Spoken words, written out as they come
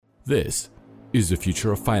This is the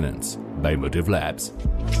Future of Finance by Motive Labs.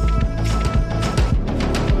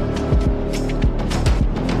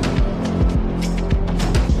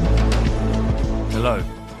 Hello,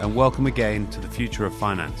 and welcome again to the Future of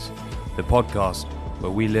Finance, the podcast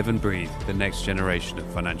where we live and breathe the next generation of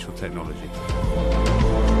financial technology.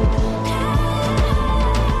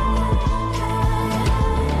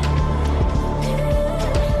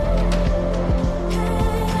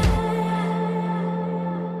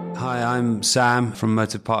 Hi, I'm Sam from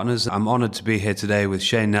Motive Partners. I'm honoured to be here today with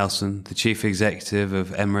Shane Nelson, the Chief Executive of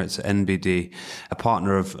Emirates NBD, a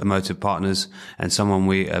partner of Motive Partners and someone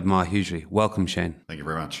we admire hugely. Welcome, Shane. Thank you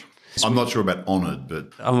very much. I'm not sure about honoured,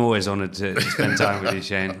 but... I'm always honoured to spend time with you,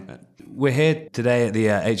 Shane. We're here today at the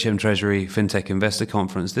HM Treasury FinTech Investor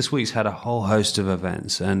Conference. This week's had a whole host of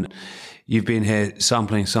events, and you've been here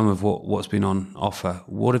sampling some of what's been on offer.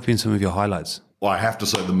 What have been some of your highlights? Well, I have to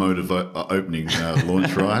say the Motive opening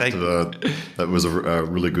launch, right? That was a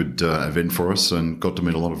really good event for us and got to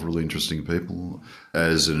meet a lot of really interesting people.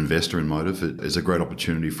 As an investor in Motive, it is a great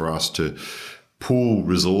opportunity for us to pool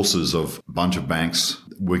resources of a bunch of banks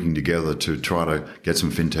working together to try to get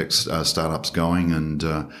some fintech startups going and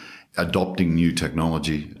adopting new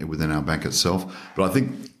technology within our bank itself. But I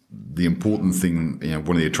think the important thing,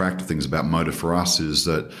 one of the attractive things about Motive for us is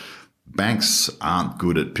that banks aren't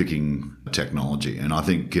good at picking technology. And I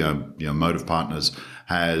think Motive Partners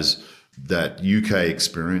has that UK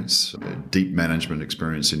experience, deep management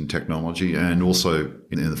experience in technology, and also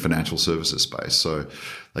in the financial services space. So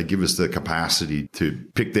they give us the capacity to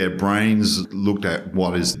pick their brains, look at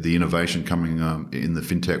what is the innovation coming in the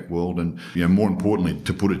fintech world, and more importantly,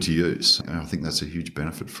 to put it to use. And I think that's a huge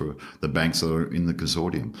benefit for the banks that are in the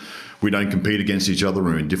consortium. We don't compete against each other.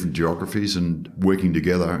 We're in different geographies and working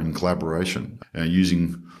together in collaboration,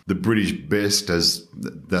 using the British best as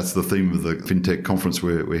that's the theme of the FinTech conference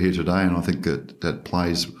we're here today. And I think that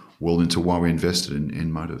plays well into why we invested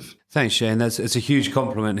in Motive. Thanks, Shane. It's a huge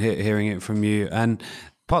compliment hearing it from you. And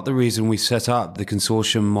part of the reason we set up the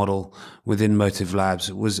consortium model within Motive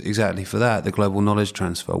Labs was exactly for that, the global knowledge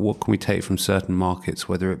transfer. What can we take from certain markets,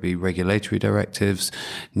 whether it be regulatory directives,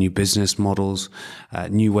 new business models,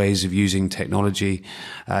 new ways of using technology,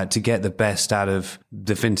 to get the best out of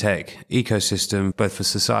the fintech ecosystem, both for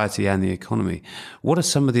society and the economy. What are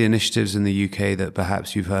some of the initiatives in the UK that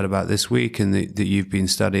perhaps you've heard about this week and that you've been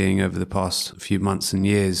studying over the past few months and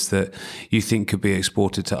years that you think could be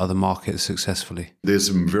exported to other markets successfully? There's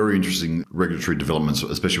some very interesting regulatory developments,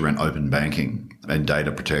 especially around open banking and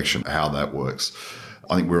data protection, how that works.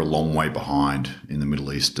 I think we're a long way behind in the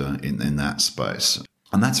Middle East in that space.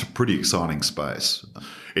 And that's a pretty exciting space.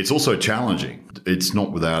 It's also challenging. It's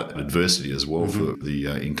not without adversity as well for the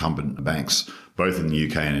incumbent banks, both in the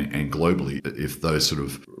UK and globally, if those sort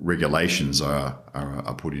of regulations are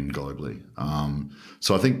put in globally.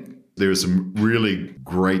 So I think there is some really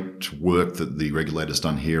great work that the regulator's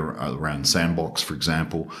done here around sandbox, for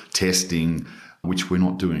example, testing, which we're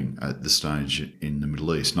not doing at this stage in the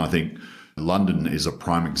Middle East. And I think London is a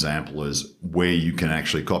prime example as where you can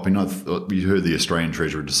actually copy. You heard the Australian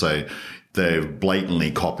Treasurer to say they've blatantly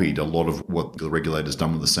copied a lot of what the regulator's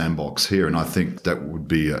done with the sandbox here. And I think that would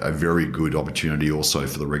be a very good opportunity also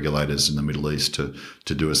for the regulators in the Middle East to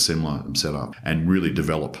do a similar setup and really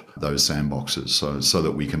develop those sandboxes so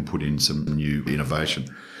that we can put in some new innovation.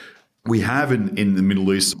 We have in the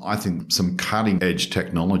Middle East, I think, some cutting-edge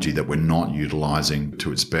technology that we're not utilising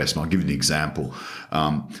to its best. And I'll give you an example.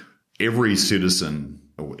 Every citizen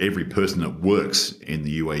or every person that works in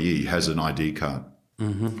the UAE has an ID card.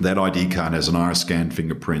 Mm-hmm. That ID card has an iris scan,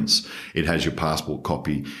 fingerprints. It has your passport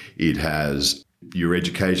copy. It has your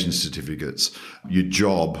education certificates, your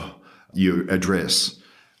job, your address.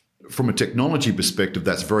 From a technology perspective,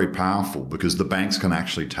 that's very powerful because the banks can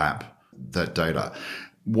actually tap that data.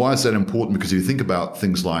 Why is that important? Because if you think about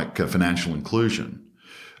things like financial inclusion,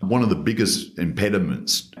 one of the biggest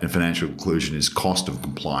impediments in financial inclusion is cost of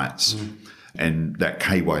compliance. Mm. And that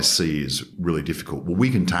KYC is really difficult. Well, we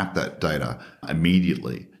can tap that data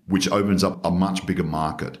immediately, which opens up a much bigger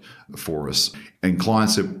market for us. And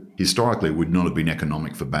clients that historically would not have been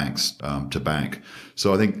economic for banks to bank.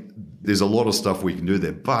 So I think there's a lot of stuff we can do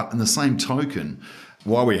there. But in the same token,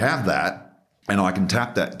 while we have that, and I can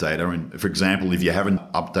tap that data, and for example, if you haven't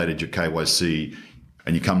updated your KYC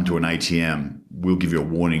and you come to an ATM, we'll give you a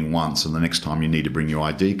warning once, and the next time you need to bring your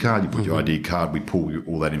ID card, you put your ID card, we pull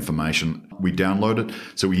all that information, we download it,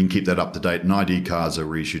 so we can keep that up to date, and ID cards are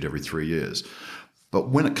reissued every 3 years. But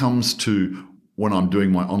when it comes to when I'm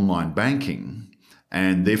doing my online banking,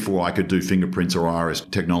 and therefore I could do fingerprints or iris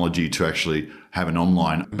technology to actually have an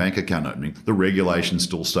online bank account opening, the regulations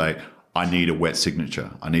still say, I need a wet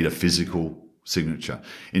signature. I need a physical signature.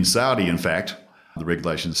 In Saudi, in fact, the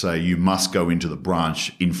regulations say you must go into the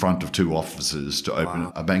branch in front of 2 officers to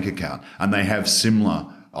open a bank account. And they have similar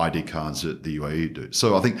ID cards that the UAE do.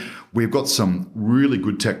 So I think we've got some really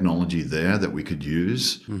good technology there that we could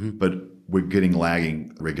use, but we're getting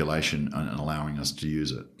lagging regulation and allowing us to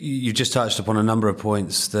use it. You just touched upon a number of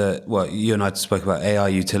points that, well, you and I spoke about AI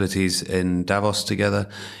utilities in Davos together.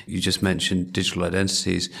 You just mentioned digital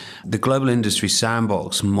identities. The global industry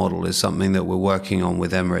sandbox model is something that we're working on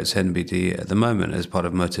with Emirates NBD at the moment as part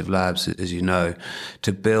of Motive Labs, as you know,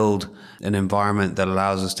 to build an environment that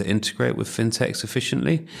allows us to integrate with fintechs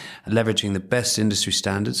efficiently, leveraging the best industry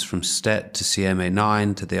standards from STET to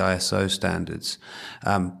CMA9 to the ISO standards.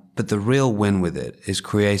 But the real win with it is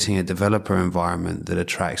creating a developer environment that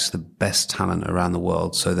attracts the best talent around the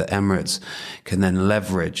world so that Emirates can then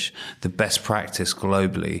leverage the best practice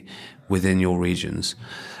globally within your regions.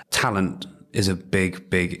 Talent is a big,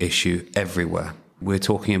 big issue everywhere. We're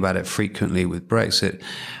talking about it frequently with Brexit.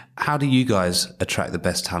 How do you guys attract the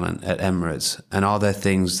best talent at Emirates? And are there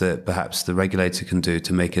things that perhaps the regulator can do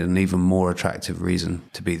to make it an even more attractive reason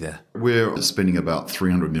to be there? We're spending about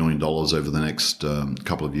 $300 million over the next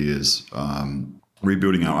couple of years,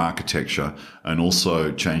 rebuilding our architecture and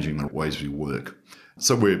also changing the ways we work.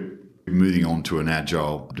 So we're moving on to an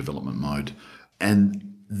agile development mode.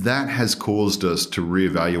 And that has caused us to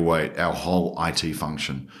reevaluate our whole IT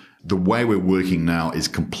function. The way we're working now is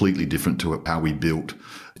completely different to how we built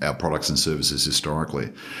our products and services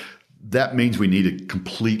historically. That means we need a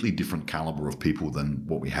completely different caliber of people than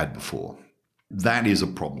what we had before. That is a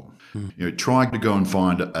problem. Try to go and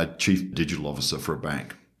find a chief digital officer for a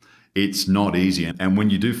bank. It's not easy. And when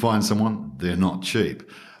you do find someone, they're not cheap.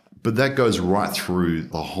 But that goes right through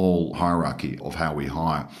the whole hierarchy of how we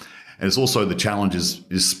hire. And it's also the challenge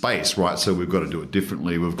is space, right? So we've got to do it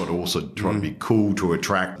differently. We've got to also try to be cool to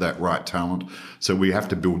attract that right talent. So we have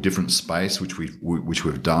to build different space, which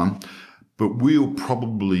we've done. But we'll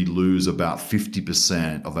probably lose about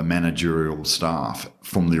 50% of a managerial staff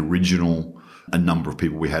from the original number of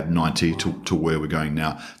people we had, 90, to where we're going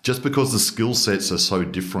now, just because the skill sets are so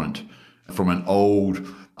different from an old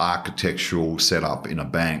architectural setup in a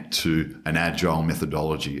bank to an agile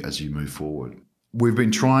methodology as you move forward. We've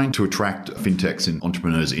been trying to attract fintechs and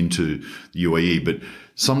entrepreneurs into the UAE, but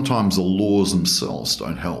sometimes the laws themselves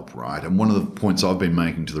don't help, right? And one of the points I've been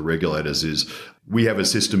making to the regulators is we have a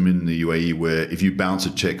system in the UAE where if you bounce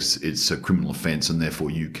a check, it's a criminal offence and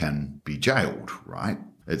therefore you can be jailed, right?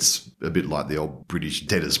 It's a bit like the old British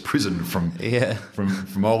debtors' prison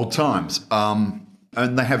from old times.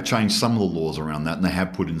 And they have changed some of the laws around that, and they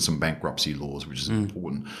have put in some bankruptcy laws, which is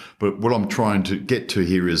important. But what I'm trying to get to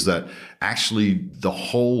here is that actually the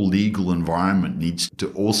whole legal environment needs to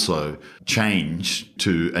also change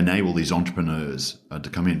to enable these entrepreneurs to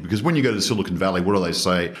come in. Because when you go to Silicon Valley, what do they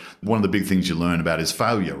say? One of the big things you learn about is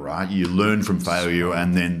failure, right? You learn from failure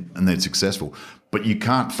and then successful. But you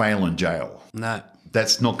can't fail in jail. No.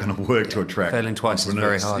 That's not going to work to attract. Failing twice is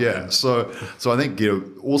very hard. Yeah. So I think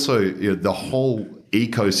the whole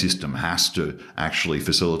ecosystem has to actually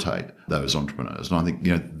facilitate those entrepreneurs. And I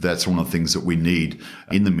think that's one of the things that we need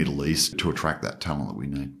in the Middle East to attract that talent that we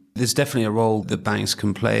need. There's definitely a role that banks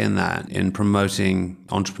can play in that, in promoting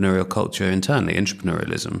entrepreneurial culture internally,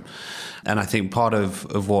 entrepreneurialism. And I think part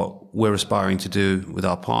of what we're aspiring to do with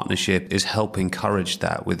our partnership is help encourage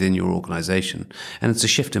that within your organization. And it's a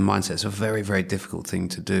shift in mindset. It's a very, very difficult thing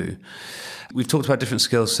to do. We've talked about different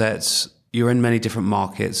skill sets. You're in many different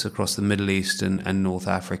markets across the Middle East and North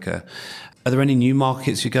Africa. Are there any new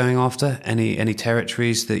markets you're going after? Any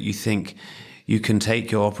territories that you think you can take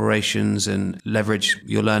your operations and leverage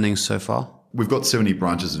your learnings so far? We've got 70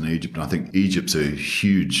 branches in Egypt, and I think Egypt's a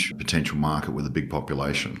huge potential market with a big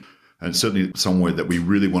population. And certainly somewhere that we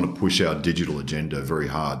really want to push our digital agenda very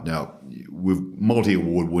hard. Now, we're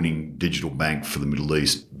multi-award-winning digital bank for the Middle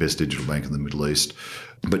East, best digital bank in the Middle East.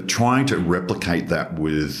 But trying to replicate that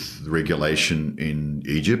with regulation in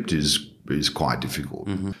Egypt is quite difficult.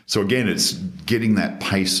 Mm-hmm. So again, it's getting that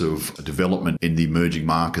pace of development in the emerging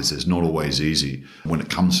markets is not always easy when it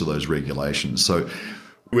comes to those regulations. So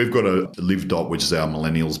we've got a LiveDot, which is our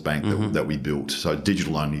millennials bank that we built, so a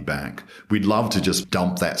digital-only bank. We'd love to just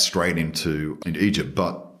dump that straight into Egypt,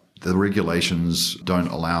 but the regulations don't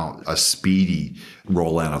allow a speedy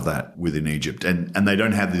rollout of that within Egypt. And they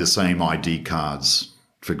don't have the same ID cards,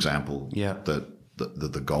 for example, that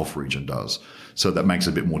the Gulf region does. So that makes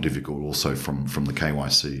it a bit more difficult also from the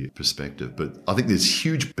KYC perspective. But I think there's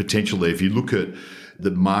huge potential there. If you look at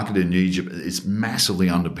the market in Egypt, it's massively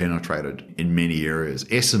underpenetrated in many areas.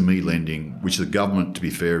 SME lending, which the government, to be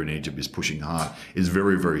fair, in Egypt is pushing hard, is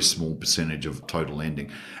very, very small percentage of total lending.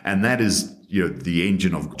 And that is, the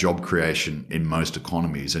engine of job creation in most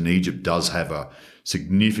economies. And Egypt does have a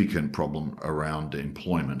significant problem around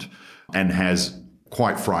employment and has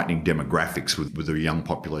quite frightening demographics with a young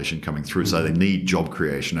population coming through. So they need job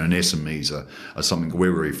creation, and SMEs are something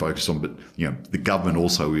we're very focused on. But the government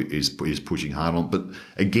also is pushing hard on. But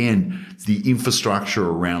again, the infrastructure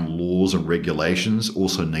around laws and regulations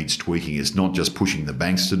also needs tweaking. It's not just pushing the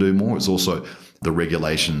banks to do more. It's also the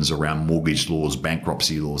regulations around mortgage laws,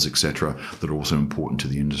 bankruptcy laws, etc., that are also important to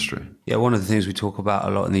the industry. Yeah, one of the things we talk about a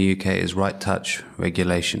lot in the UK is right touch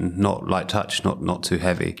regulation, not light touch, not too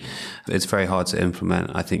heavy. It's very hard to implement.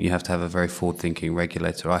 I think you have to have a very forward-thinking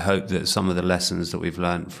regulator. I hope that some of the lessons that we've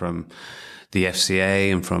learned from the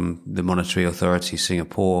FCA and from the Monetary Authority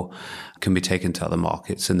Singapore can be taken to other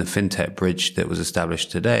markets. And the fintech bridge that was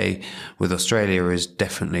established today with Australia is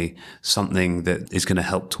definitely something that is going to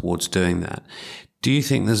help towards doing that. Do you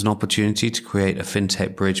think there's an opportunity to create a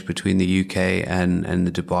fintech bridge between the UK and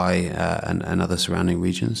the Dubai and other surrounding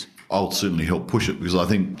regions? I'll certainly help push it, because I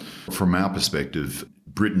think from our perspective,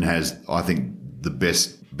 Britain has, I think, the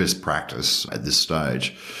best practice at this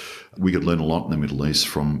stage. We could learn a lot in the Middle East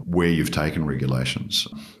from where you've taken regulations.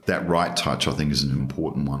 That right touch, I think, is an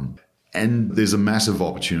important one. And there's a massive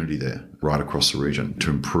opportunity there right across the region to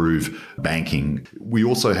improve banking. We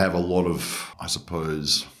also have a lot of, I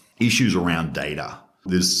suppose, issues around data.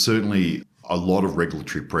 There's certainly a lot of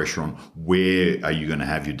regulatory pressure on where are you going to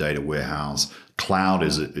have your data warehouse. Cloud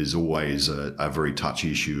is always a very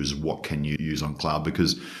touchy issue, is what can you use on cloud,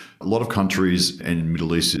 because a lot of countries, and the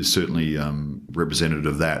Middle East is certainly representative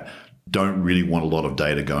of that, don't really want a lot of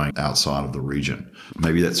data going outside of the region.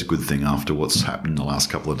 Maybe that's a good thing after what's happened in the last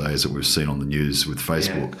couple of days that we've seen on the news with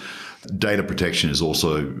Facebook. Yeah. Data protection is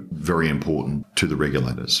also very important to the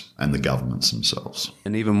regulators and the governments themselves.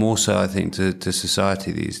 And even more so, I think, to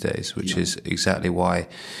society these days, which is exactly why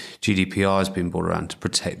GDPR has been brought around, to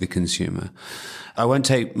protect the consumer. I won't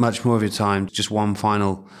take much more of your time. Just one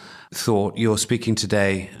final thought. You're speaking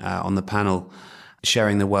today on the panel,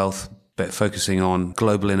 Sharing the Wealth, but focusing on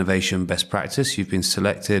global innovation best practice. You've been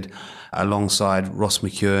selected alongside Ross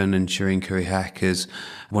McEwen and Shireen Khurihak as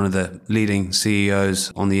one of the leading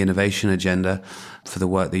CEOs on the innovation agenda for the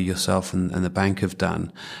work that yourself and the bank have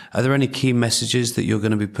done. Are there any key messages that you're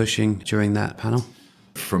going to be pushing during that panel?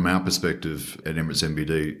 From our perspective at Emirates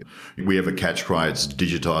NBD, we have a catch cry, it's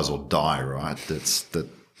digitise or die, right?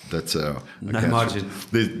 That's our no margin.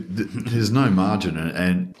 There's no margin.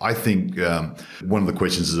 And I think one of the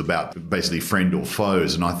questions is about basically friend or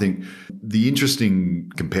foes. And I think the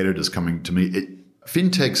interesting competitors coming to me,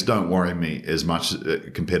 fintechs don't worry me as much as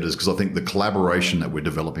competitors, because I think the collaboration that we're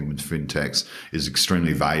developing with fintechs is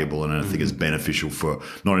extremely valuable, and I think is beneficial for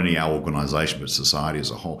not only our organisation but society as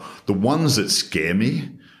a whole. The ones that scare me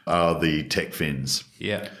are the tech fins.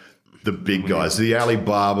 Yeah. The big guys, the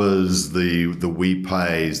Alibabas, the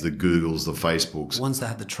WePays, the Googles, the Facebooks. Ones that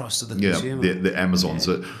have the trust of the consumer. Yeah, the Amazons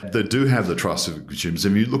that do have the trust of the consumers.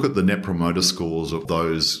 If you look at the net promoter scores of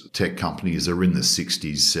those tech companies, they're in the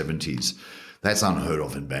 60s, 70s. That's unheard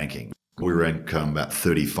of in banking. We rank about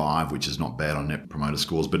 35, which is not bad on net promoter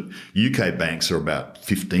scores, but UK banks are about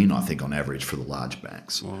 15, I think, on average for the large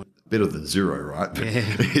banks. Right. Better than zero, right? But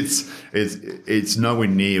yeah. It's nowhere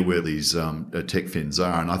near where these tech fins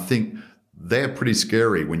are, and I think they're pretty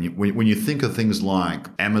scary when you think of things like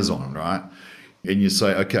Amazon, right? And you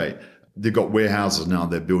say, okay, they've got warehouses now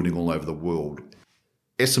they're building all over the world.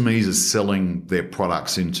 SMEs are selling their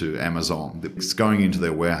products into Amazon. It's going into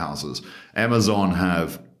their warehouses. Amazon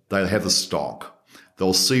have the stock.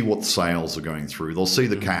 They'll see what sales are going through. They'll see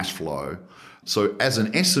the cash flow. So as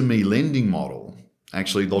an SME lending model,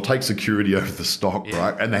 actually, they'll take security over the stock,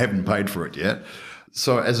 right? And they haven't paid for it yet.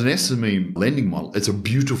 So as an SME lending model, it's a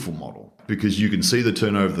beautiful model because you can see the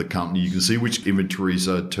turnover of the company. You can see which inventories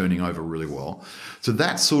are turning over really well. So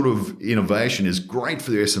that sort of innovation is great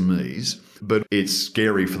for the SMEs, but it's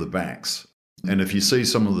scary for the banks. And if you see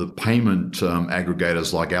some of the payment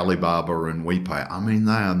aggregators like Alibaba and WePay, I mean,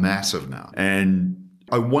 they are massive now. And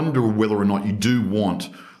I wonder whether or not you do want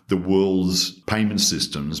the world's payment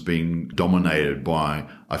systems being dominated by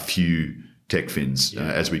a few tech fins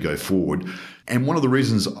as we go forward. And one of the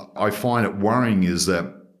reasons I find it worrying is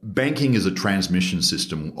that banking is a transmission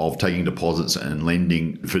system of taking deposits and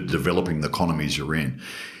lending for developing the economies you're in.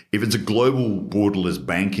 If it's a global borderless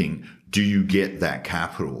banking, do you get that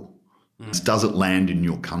capital Does it land in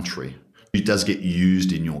your country? It does get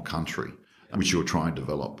used in your country, which you're trying to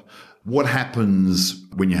develop. What happens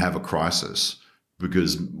when you have a crisis?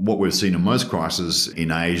 Because what we've seen in most crises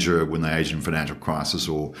in Asia, when the Asian financial crisis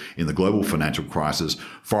or in the global financial crisis,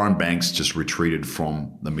 foreign banks just retreated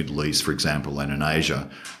from the Middle East, for example, and in Asia,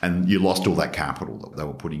 and you lost all that capital that they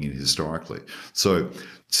were putting in historically. So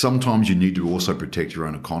sometimes you need to also protect your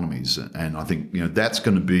own economies. And I think, that's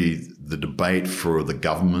going to be the debate for the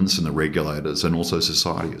governments and the regulators and also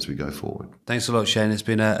society as we go forward. Thanks a lot, Shane. It's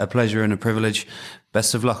been a pleasure and a privilege.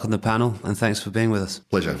 Best of luck on the panel, and thanks for being with us.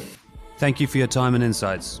 Pleasure. Thank you for your time and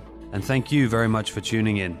insights. And thank you very much for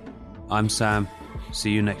tuning in. I'm Sam.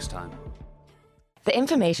 See you next time. The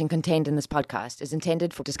information contained in this podcast is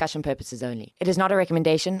intended for discussion purposes only. It is not a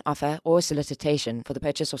recommendation, offer, or solicitation for the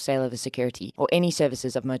purchase or sale of a security or any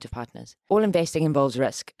services of Motive Partners. All investing involves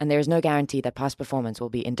risk, and there is no guarantee that past performance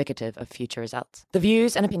will be indicative of future results. The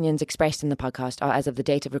views and opinions expressed in the podcast are as of the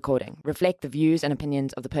date of recording, reflect the views and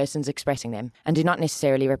opinions of the persons expressing them, and do not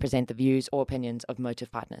necessarily represent the views or opinions of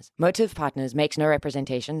Motive Partners. Motive Partners makes no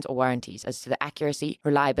representations or warranties as to the accuracy,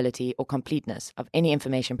 reliability, or completeness of any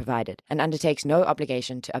information provided, and undertakes no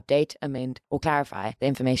obligation to update, amend, or clarify the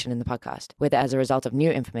information in the podcast, whether as a result of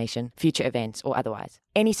new information, future events, or otherwise.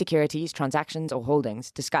 Any securities, transactions, or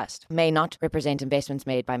holdings discussed may not represent investments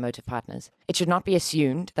made by Motive Partners. It should not be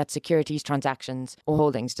assumed that securities, transactions, or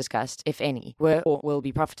holdings discussed, if any, were or will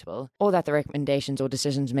be profitable, or that the recommendations or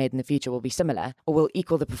decisions made in the future will be similar or will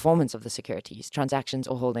equal the performance of the securities, transactions,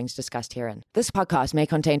 or holdings discussed herein. This podcast may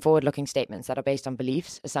contain forward-looking statements that are based on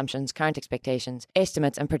beliefs, assumptions, current expectations,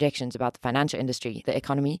 estimates, and predictions about the financial industry, the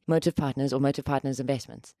economy, Motive Partners, or Motive Partners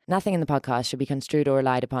investments. Nothing in the podcast should be construed or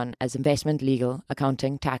relied upon as investment, legal,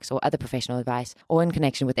 accounting, tax, or other professional advice, or in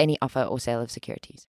connection with any offer or sale of securities.